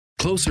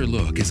Closer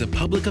Look is a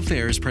public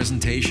affairs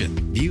presentation.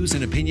 Views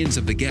and opinions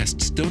of the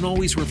guests don't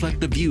always reflect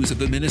the views of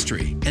the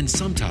ministry, and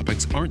some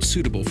topics aren't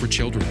suitable for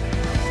children.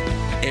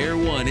 Air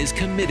One is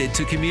committed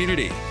to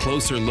community.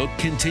 Closer Look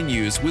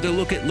continues with a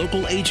look at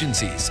local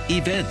agencies,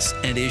 events,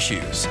 and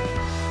issues.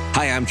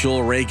 Hi, I'm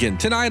Joel Reagan.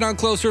 Tonight on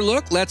Closer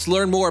Look, let's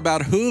learn more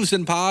about Hooves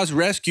and Paws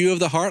Rescue of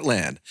the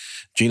Heartland.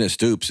 Gina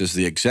Stoops is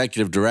the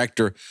executive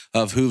director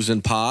of Hooves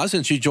and Paws,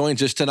 and she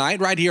joins us tonight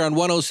right here on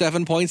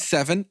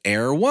 107.7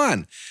 Air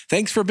One.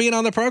 Thanks for being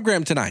on the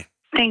program tonight.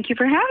 Thank you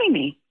for having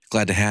me.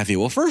 Glad to have you.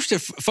 Well, first,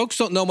 if folks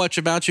don't know much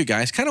about you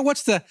guys, kind of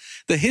what's the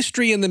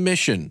history and the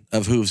mission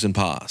of Hooves and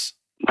Paws?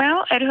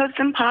 Well, at Hooves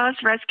and Paws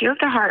Rescue of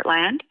the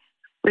Heartland,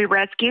 we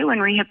rescue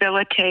and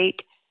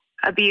rehabilitate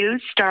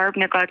abused, starved,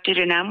 neglected,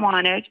 and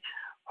unwanted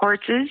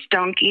horses,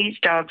 donkeys,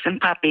 dogs, and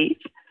puppies.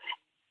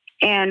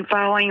 And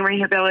following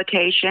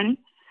rehabilitation,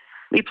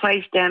 we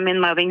place them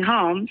in loving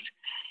homes.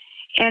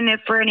 And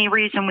if for any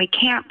reason we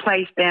can't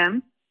place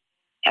them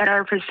at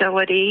our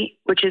facility,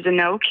 which is a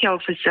no-kill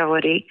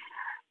facility,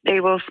 they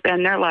will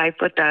spend their life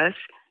with us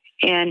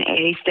in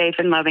a safe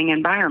and loving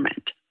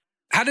environment.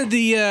 How did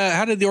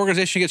the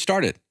organization get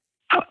started?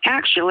 Oh,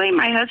 actually,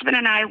 my husband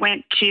and I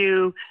went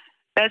to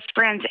Best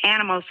Friends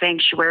Animal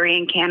Sanctuary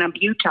in Cannon,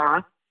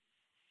 Utah,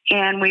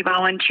 and we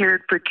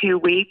volunteered for 2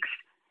 weeks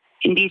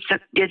and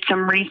did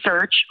some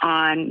research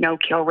on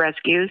no-kill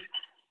rescues,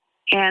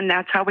 and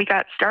that's how we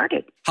got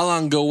started. How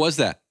long ago was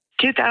that?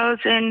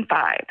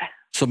 2005.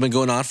 So it's been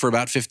going on for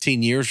about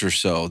 15 years or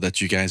so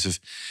that you guys have.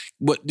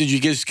 What did you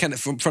guys kind of,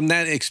 from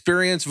that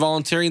experience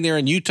volunteering there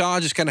in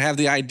Utah, just kind of have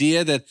the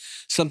idea that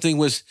something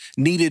was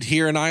needed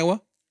here in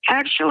Iowa?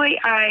 Actually,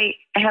 I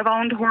have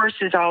owned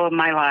horses all of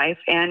my life,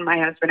 and my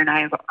husband and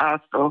I have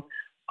also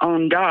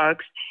owned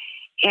dogs.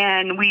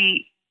 And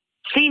we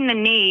seen the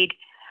need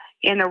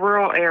in the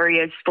rural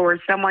areas for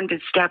someone to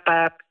step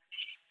up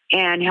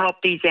and help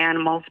these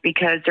animals,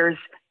 because there's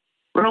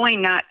really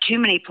not too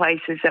many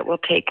places that will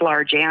take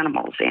large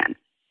animals in,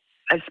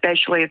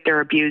 especially if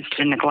they're abused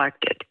and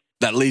neglected.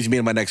 That leads me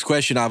to my next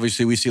question.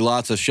 Obviously, we see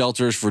lots of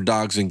shelters for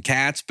dogs and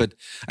cats, but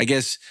I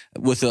guess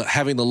with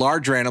having the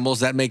larger animals,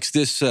 that makes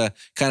this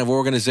kind of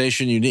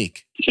organization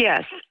unique.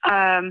 Yes.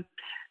 My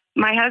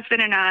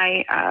husband and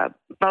I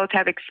both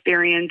have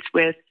experience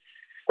with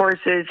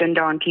horses and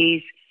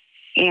donkeys,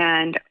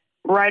 and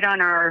right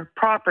on our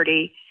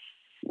property,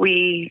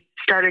 we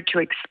started to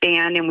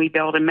expand and we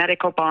built a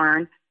medical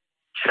barn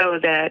so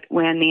that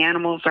when the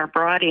animals are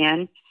brought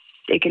in,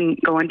 they can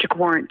go into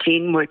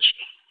quarantine, which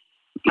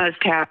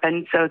must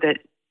happen so that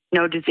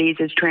no disease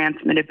is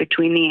transmitted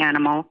between the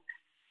animal.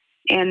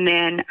 And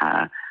then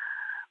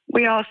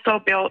we also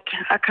built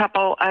a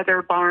couple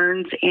other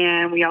barns,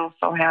 and we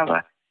also have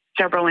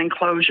several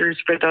enclosures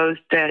for those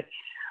that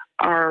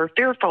are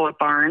fearful of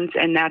barns,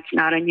 and that's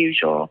not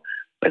unusual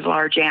with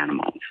large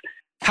animals.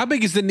 How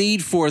big is the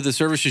need for the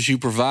services you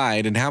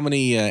provide, and how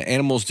many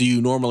animals do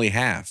you normally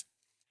have?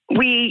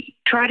 We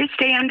try to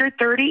stay under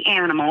 30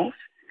 animals.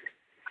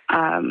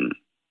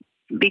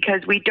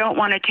 Because we don't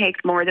want to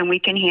take more than we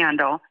can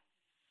handle.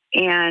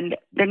 And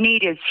the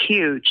need is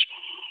huge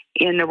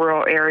in the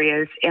rural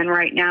areas. And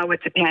right now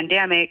with the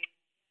pandemic,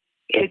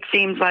 it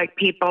seems like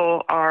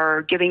people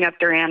are giving up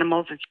their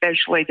animals,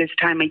 especially this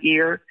time of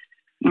year,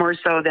 more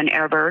so than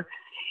ever.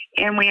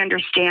 And we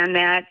understand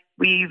that.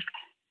 We've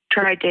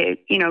tried to,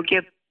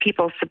 give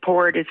people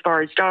support as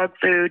far as dog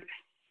food,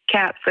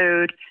 cat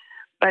food,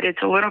 but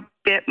it's a little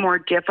bit more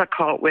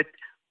difficult with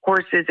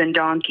horses and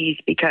donkeys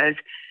because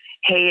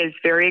hay is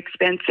very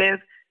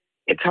expensive.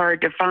 It's hard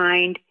to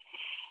find.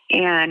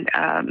 And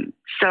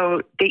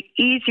so the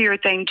easier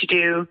thing to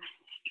do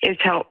is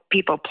help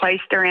people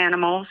place their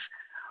animals,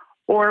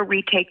 or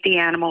we take the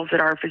animals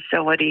at our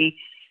facility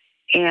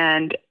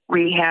and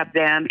rehab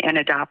them and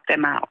adopt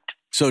them out.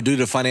 So due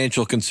to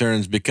financial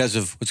concerns, because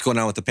of what's going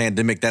on with the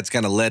pandemic, that's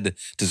kind of led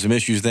to some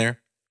issues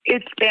there?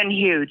 It's been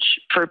huge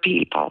for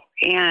people.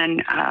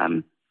 And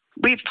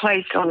we've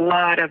placed a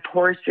lot of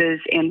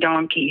horses and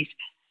donkeys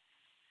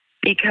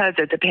because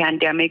of the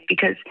pandemic,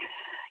 because,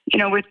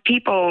 with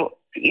people,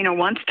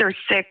 once they're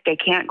sick, they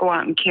can't go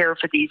out and care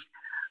for these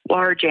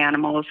large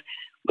animals.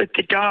 With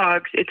the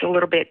dogs, it's a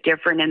little bit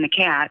different, and the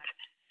cats,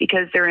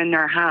 because they're in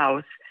their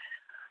house.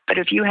 But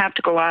if you have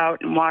to go out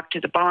and walk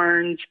to the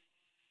barns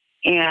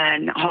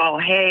and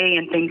haul hay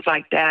and things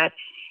like that,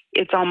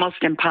 it's almost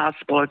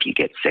impossible if you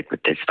get sick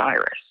with this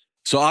virus.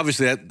 So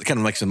obviously that kind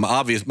of makes them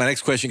obvious. My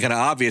next question kind of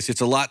obvious.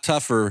 It's a lot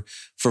tougher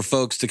for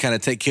folks to kind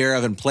of take care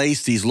of and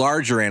place these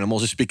larger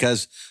animals just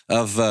because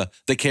of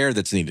the care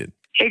that's needed.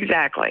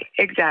 Exactly.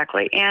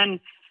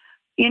 And,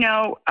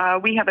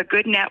 we have a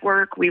good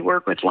network. We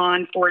work with law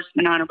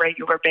enforcement on a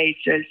regular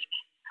basis.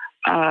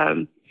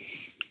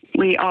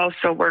 We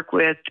also work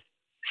with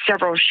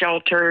several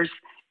shelters.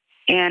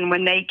 And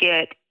when they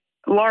get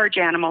large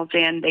animals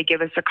in, they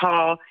give us a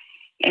call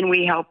and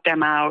we help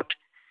them out.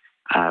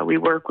 We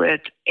work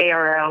with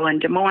ARL in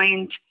Des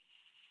Moines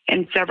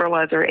and several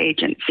other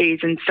agencies.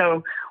 And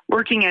so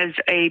working as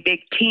a big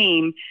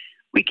team,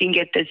 we can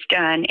get this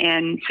done.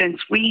 And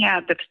since we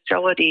have the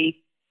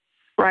facility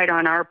right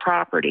on our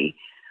property.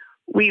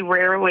 We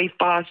rarely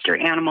foster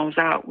animals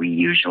out. We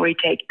usually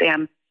take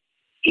them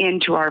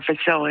into our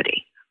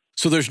facility.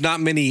 So there's not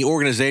many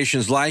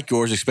organizations like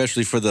yours,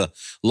 especially for the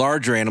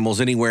larger animals,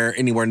 anywhere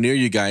near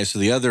you guys. So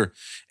the other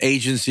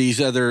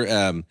agencies,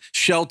 other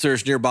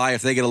shelters nearby,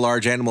 if they get a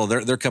large animal,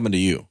 they're coming to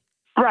you.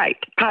 Right.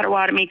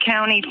 Pottawatomie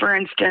County, for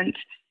instance,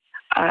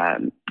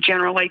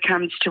 generally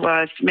comes to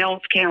us.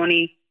 Mills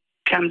County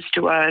comes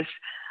to us.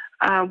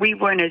 We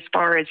went as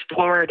far as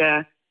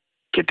Florida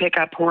to pick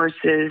up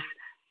horses,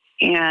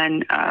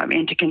 and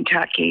into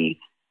Kentucky.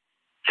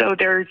 So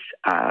there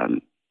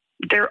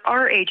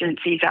are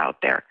agencies out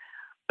there.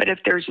 But if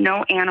there's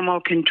no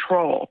animal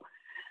control,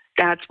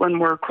 that's when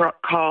we're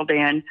called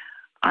in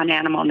on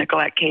animal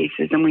neglect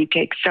cases, and we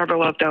take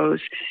several of those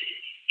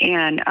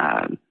and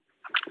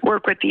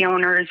work with the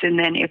owners. And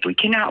then if we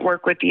cannot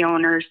work with the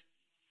owners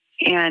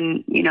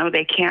and,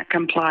 they can't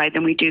comply,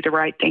 then we do the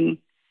right thing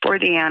for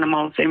the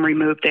animals and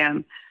remove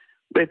them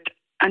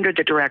under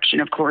the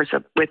direction, of course,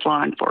 with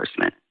law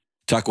enforcement.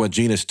 Talking with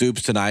Gina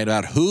Stoops tonight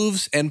about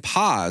Hooves and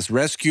Paws,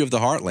 Rescue of the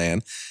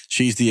Heartland.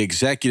 She's the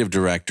executive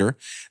director.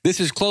 This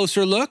is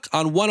Closer Look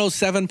on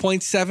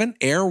 107.7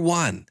 Air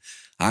One.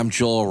 I'm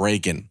Joel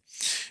Reagan.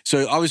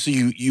 So obviously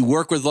you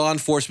work with law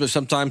enforcement.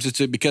 Sometimes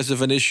it's because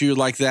of an issue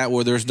like that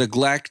where there's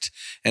neglect,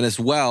 and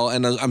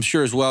I'm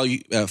sure as well,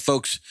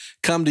 folks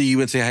come to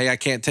you and say, hey, I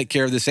can't take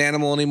care of this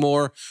animal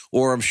anymore.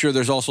 Or I'm sure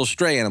there's also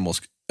stray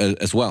animals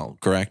as well,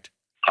 correct?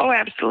 Oh,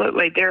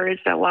 absolutely. There is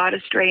a lot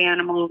of stray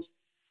animals.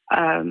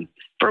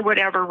 For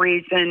whatever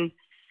reason,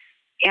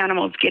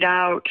 animals get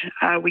out.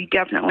 We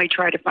definitely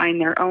try to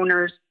find their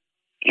owners,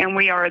 and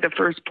we are the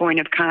first point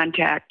of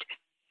contact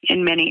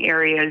in many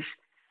areas,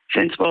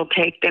 since we'll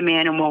take them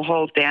in and we'll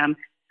hold them.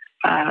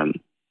 And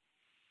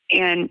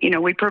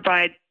we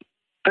provide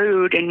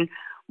food and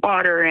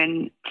water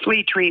and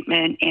flea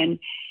treatment, and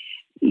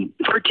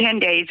for 10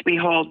 days we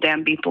hold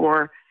them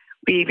before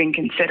we even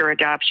consider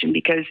adoption,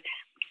 because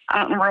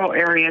out in rural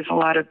areas, a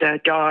lot of the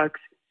dogs,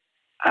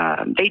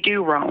 they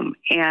do roam.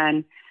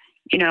 And,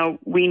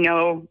 we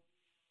know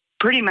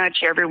pretty much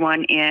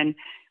everyone in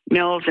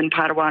Mills and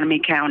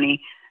Pottawatomie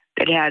County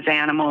that has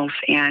animals.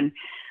 And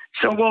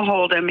so we'll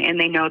hold them, and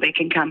they know they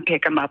can come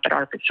pick them up at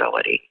our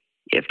facility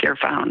if they're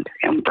found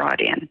and brought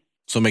in.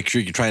 So make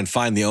sure you try and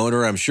find the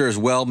owner, I'm sure, as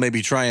well.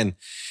 Maybe try and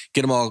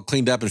get them all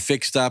cleaned up and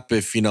fixed up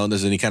if,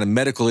 there's any kind of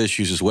medical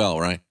issues as well,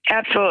 right?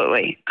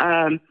 Absolutely.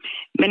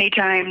 Many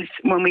times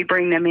when we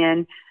bring them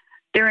in,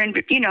 they're in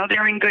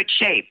good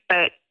shape,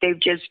 but they've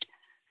just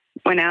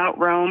went out,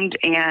 roamed,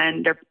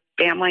 and their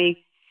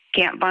family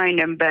can't find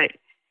them. But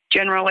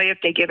generally, if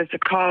they give us a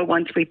call,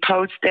 once we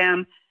post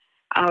them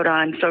out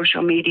on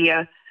social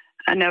media,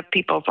 enough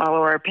people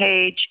follow our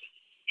page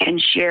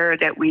and share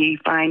that we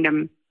find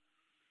them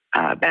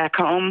back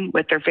home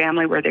with their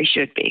family where they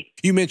should be.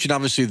 You mentioned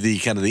obviously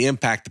the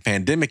impact the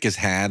pandemic has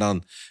had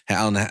on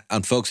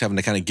folks having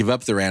to kind of give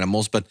up their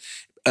animals, but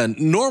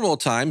normal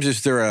times,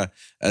 is there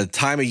a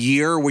time of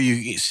year where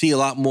you see a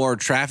lot more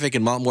traffic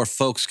and a lot more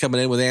folks coming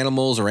in with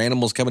animals, or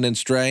animals coming in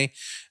stray,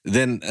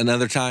 than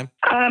another time?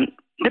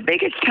 The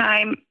biggest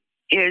time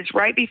is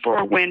right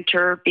before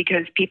winter,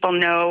 because people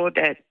know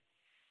that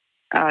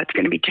it's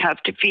going to be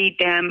tough to feed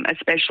them,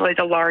 especially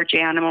the large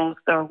animals,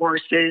 the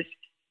horses,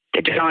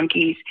 the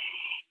donkeys.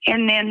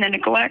 And then the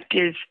neglect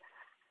is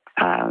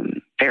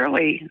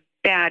fairly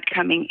bad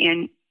coming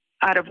in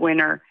out of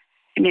winter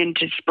and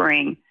into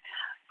spring.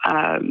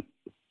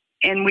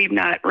 And we've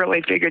not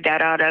really figured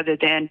that out, other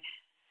than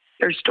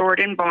they're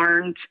stored in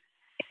barns,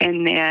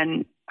 and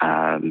then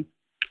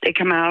they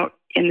come out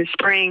in the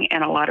spring,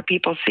 and a lot of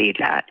people see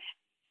that,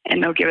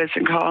 and they'll give us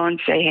a call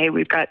and say, hey,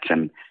 we've got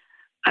some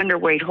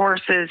underweight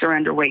horses or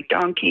underweight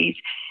donkeys.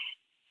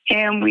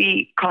 And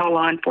we call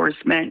law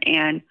enforcement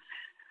and,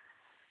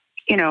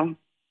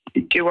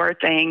 do our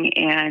thing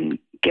and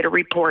get a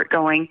report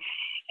going.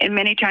 And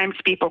many times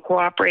people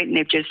cooperate, and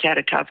they've just had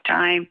a tough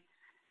time.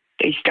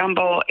 They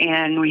stumble,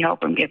 and we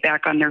help them get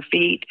back on their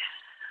feet.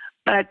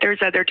 But there's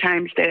other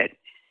times that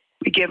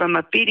we give them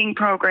a feeding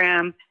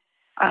program,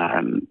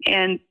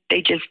 and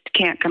they just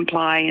can't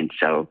comply. And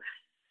so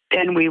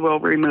then we will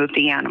remove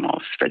the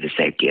animals for the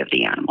safety of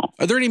the animal.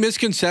 Are there any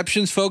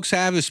misconceptions folks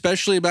have,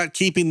 especially about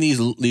keeping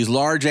these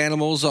large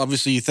animals?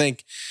 Obviously, you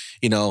think,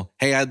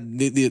 hey,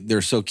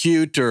 they're so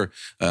cute, or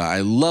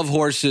I love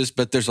horses,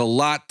 but there's a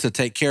lot to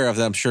take care of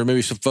that I'm sure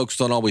maybe some folks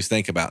don't always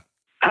think about.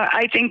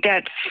 I think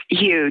that's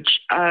huge.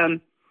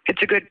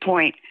 It's a good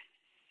point.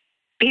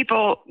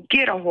 People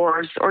get a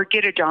horse or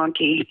get a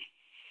donkey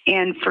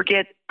and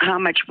forget how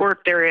much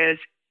work there is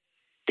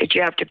that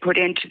you have to put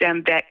into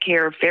them: vet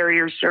care,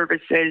 farrier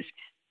services,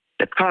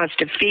 the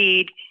cost of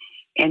feed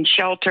and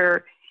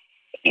shelter.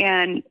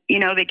 And,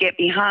 they get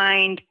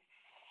behind.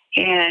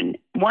 And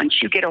once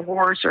you get a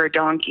horse or a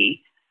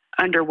donkey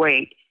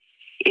underweight,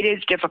 it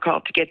is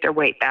difficult to get their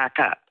weight back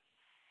up.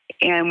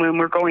 And when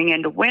we're going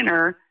into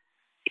winter,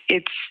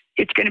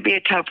 it's going to be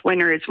a tough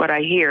winter, is what I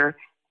hear.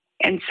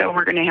 And so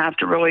we're going to have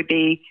to really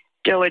be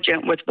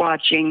diligent with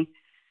watching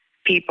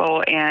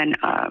people and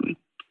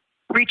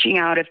reaching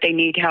out if they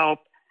need help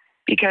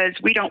because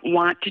we don't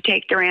want to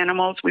take their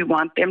animals. We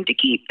want them to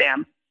keep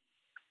them.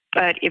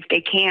 But if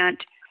they can't,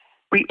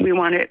 we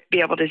want to be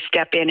able to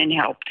step in and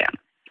help them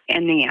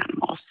and the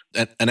animals.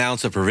 An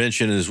ounce of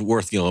prevention is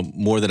worth,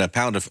 more than a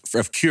pound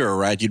of cure,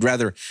 right? You'd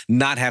rather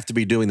not have to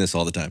be doing this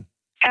all the time.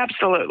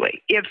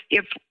 Absolutely. If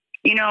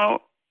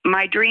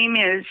my dream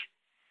is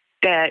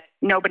that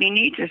nobody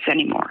needs us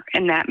anymore,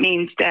 and that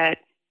means that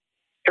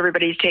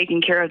everybody's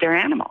taking care of their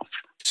animals.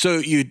 So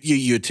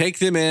you take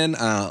them in,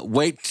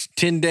 wait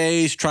 10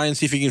 days, try and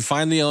see if you can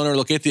find the owner,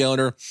 locate the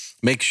owner,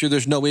 make sure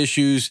there's no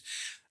issues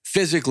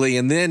physically,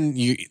 and then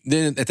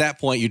at that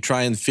point you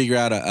try and figure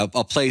out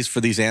a place for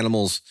these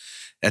animals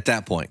at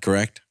that point,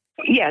 correct?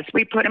 Yes,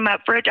 we put them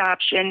up for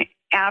adoption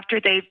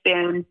after they've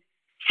been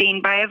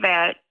seen by a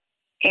vet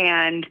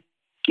and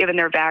given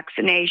their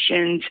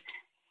vaccinations.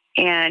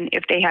 And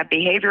if they have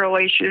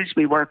behavioral issues,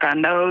 we work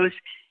on those.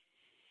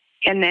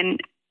 And then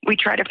we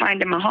try to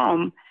find them a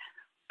home.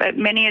 But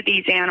many of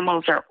these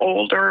animals are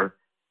older.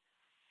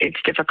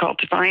 It's difficult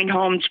to find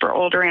homes for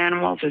older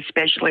animals,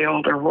 especially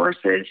older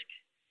horses.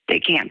 They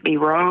can't be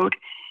rode.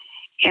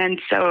 And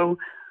so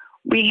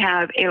we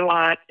have a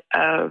lot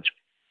of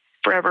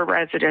forever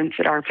residents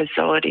at our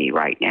facility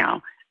right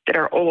now that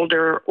are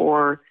older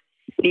or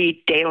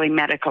need daily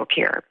medical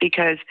care,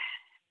 because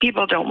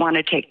people don't want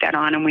to take that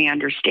on, and we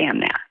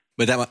understand that.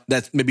 But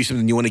that's maybe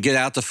something you want to get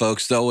out to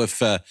folks, though.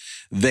 If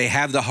they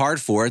have the heart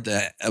for it,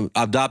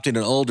 adopting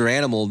an older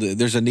animal,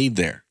 there's a need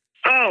there.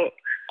 Oh,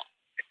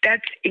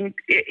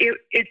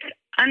 it's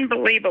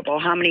unbelievable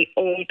how many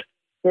old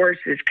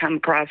horses come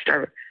across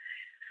our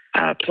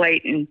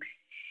plate. And,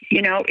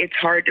 it's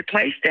hard to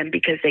place them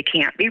because they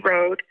can't be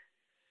rode.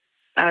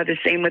 The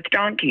same with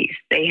donkeys.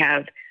 They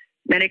have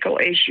medical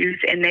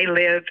issues, and they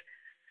live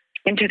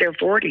into their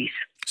 40s.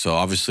 So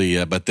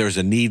obviously, but there's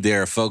a need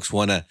there. Folks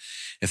want to,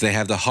 if they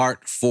have the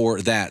heart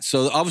for that.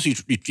 So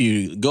obviously,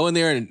 you go in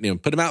there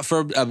and put them out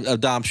for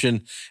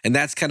adoption, and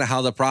that's kind of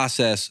how the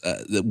process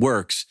that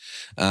works.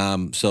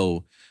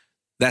 So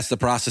that's the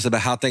process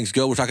about how things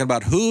go. We're talking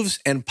about Hooves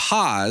and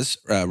Paws,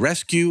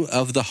 Rescue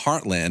of the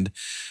Heartland.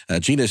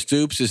 Gina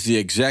Stoops is the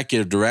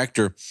executive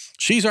director.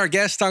 She's our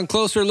guest on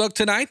Closer Look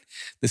tonight.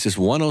 This is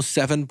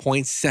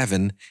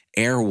 107.7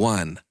 Air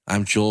One.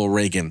 I'm Joel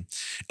Reagan.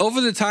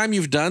 Over the time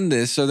you've done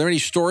this, are there any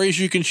stories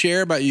you can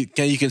share about you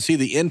can see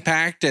the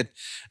impact that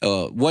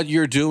what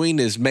you're doing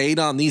is made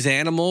on these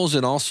animals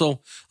and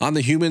also on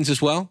the humans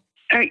as well?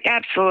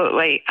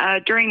 Absolutely.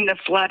 During the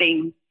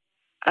flooding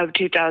of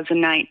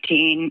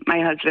 2019,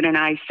 my husband and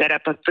I set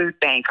up a food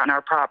bank on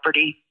our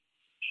property,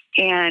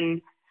 and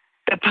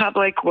the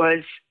public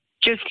was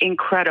just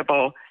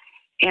incredible.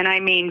 And I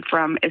mean,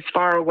 from as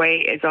far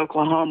away as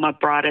Oklahoma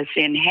brought us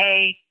in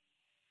hay,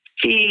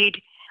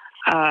 feed,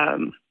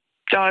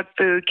 dog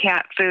food,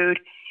 cat food.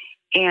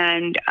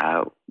 And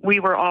we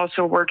were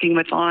also working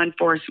with law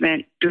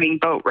enforcement doing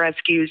boat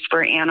rescues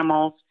for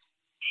animals.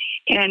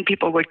 And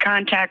people would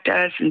contact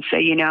us and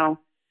say,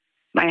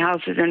 my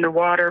house is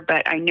underwater,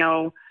 but I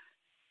know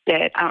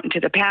that out into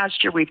the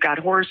pasture, we've got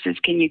horses.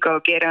 Can you go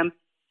get them?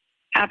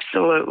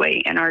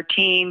 Absolutely. And our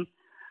team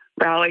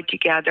rallied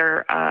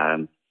together.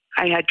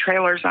 I had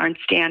trailers on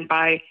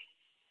standby,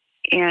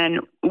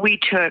 and we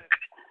took,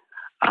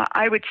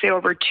 I would say,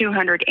 over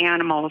 200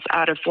 animals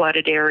out of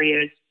flooded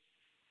areas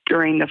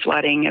during the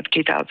flooding of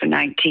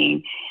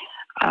 2019.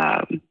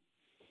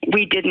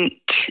 We didn't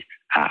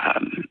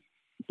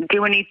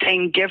do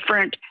anything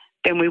different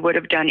than we would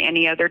have done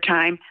any other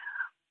time,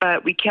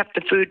 but we kept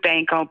the food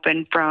bank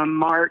open from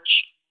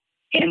March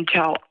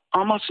until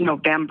almost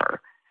November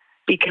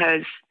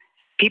because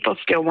people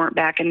still weren't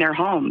back in their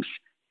homes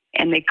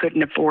and they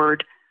couldn't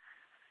afford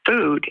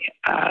food.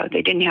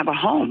 They didn't have a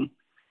home.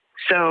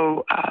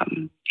 So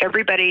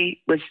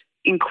everybody was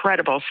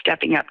incredible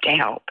stepping up to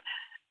help.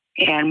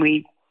 And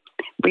we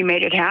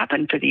made it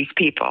happen for these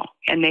people.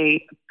 And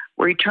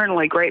we're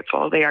eternally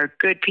grateful. They are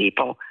good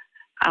people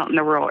out in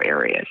the rural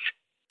areas.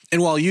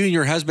 And while you and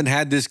your husband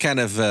had this kind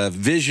of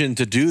vision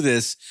to do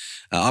this,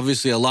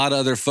 obviously a lot of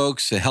other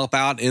folks help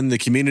out in the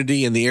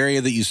community and the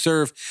area that you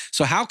serve.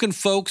 So how can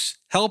folks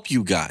help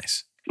you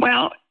guys?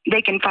 Well,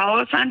 they can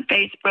follow us on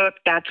Facebook.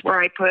 That's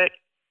where I put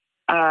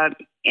an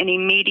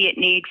immediate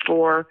need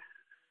for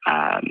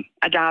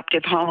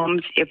adoptive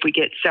homes if we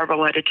get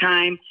several at a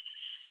time.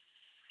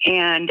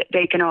 And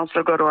they can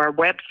also go to our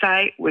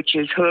website, which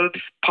is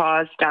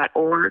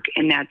hoovespaws.org,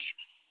 and that's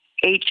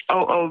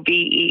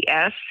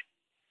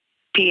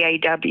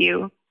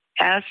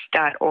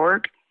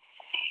HOOVESPAWS.org.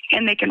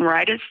 And they can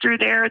write us through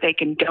there. They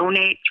can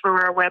donate through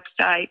our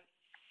website.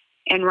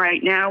 And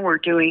right now we're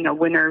doing a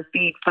winter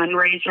feed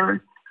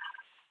fundraiser.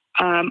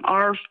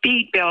 Our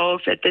feed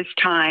bills at this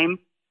time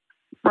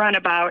run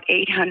about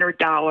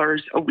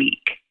 $800 a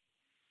week.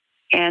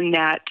 And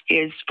that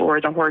is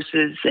for the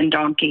horses and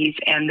donkeys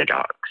and the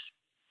dogs.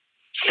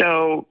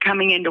 So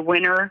coming into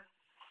winter,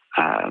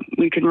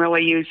 we can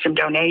really use some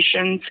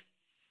donations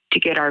to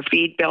get our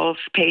feed bills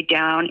paid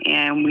down.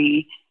 And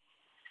we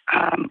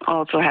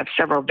also have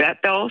several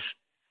vet bills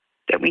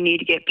that we need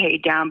to get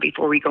paid down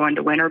before we go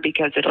into winter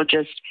because it'll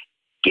just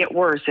get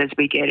worse as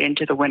we get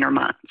into the winter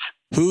months.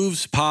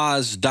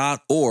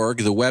 HoovesPaws.org,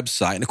 the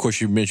website. And of course,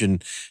 you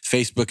mentioned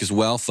Facebook as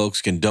well.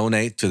 Folks can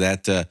donate to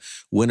that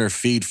winter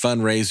feed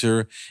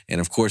fundraiser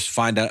and, of course,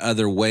 find out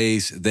other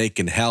ways they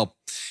can help.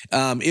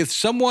 If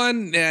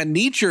someone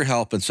needs your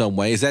help in some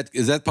way, is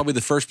that probably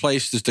the first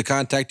place just to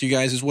contact you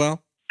guys as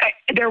well?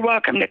 They're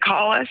welcome to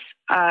call us.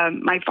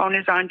 My phone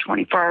is on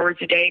 24 hours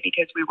a day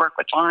because we work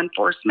with law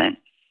enforcement.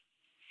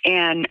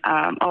 And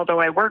although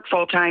I work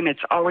full-time,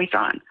 it's always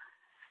on.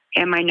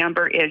 And my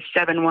number is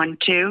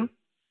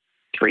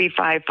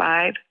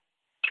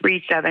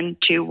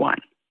 712-355-3721.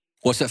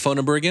 What's that phone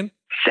number again?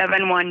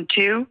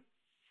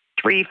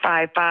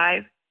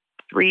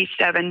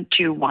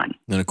 712-355-3721.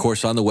 And of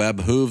course, on the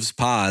web,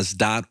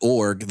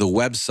 HoovesPaws.org, the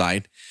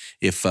website,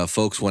 if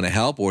folks want to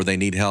help or they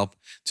need help,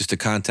 just to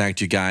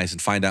contact you guys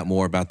and find out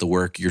more about the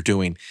work you're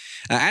doing.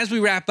 As we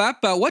wrap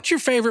up, what's your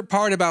favorite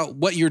part about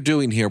what you're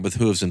doing here with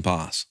Hooves and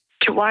Paws?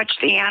 To watch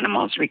the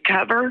animals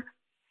recover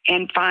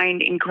and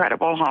find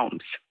incredible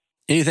homes.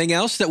 Anything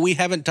else that we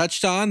haven't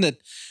touched on that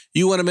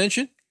you want to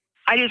mention?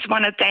 I just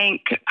want to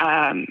thank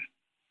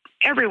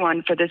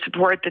everyone for the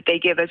support that they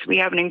give us. We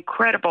have an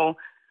incredible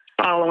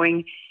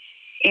following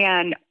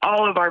and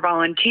all of our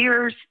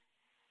volunteers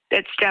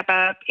that step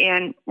up,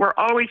 and we're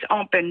always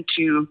open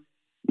to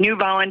new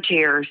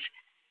volunteers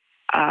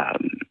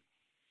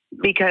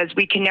because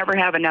we can never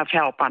have enough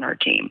help on our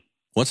team.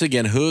 Once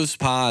again,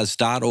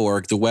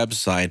 HoovesPaws.org, the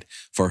website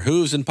for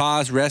Hooves and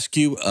Paws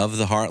Rescue of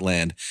the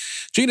Heartland.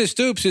 Gina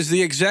Stoops is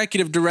the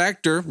executive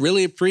director.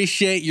 Really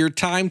appreciate your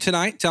time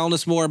tonight, telling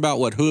us more about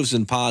what Hooves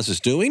and Paws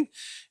is doing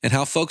and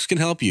how folks can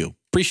help you.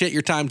 Appreciate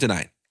your time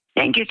tonight.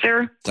 Thank you,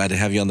 sir. Glad to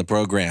have you on the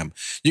program.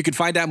 You can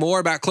find out more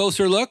about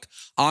Closer Look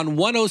on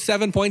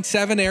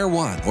 107.7 Air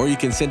One, or you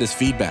can send us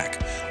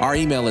feedback. Our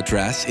email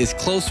address is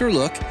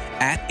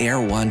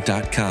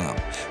closerlook@air1.com.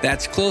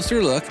 That's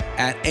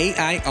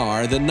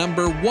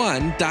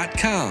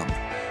closerlook@AIR1.com.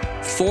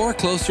 For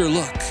Closer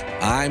Look,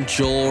 I'm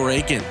Joel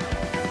Reagan.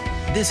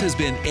 This has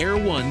been Air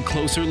One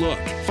Closer Look.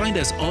 Find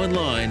us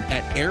online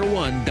at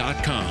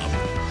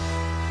air1.com.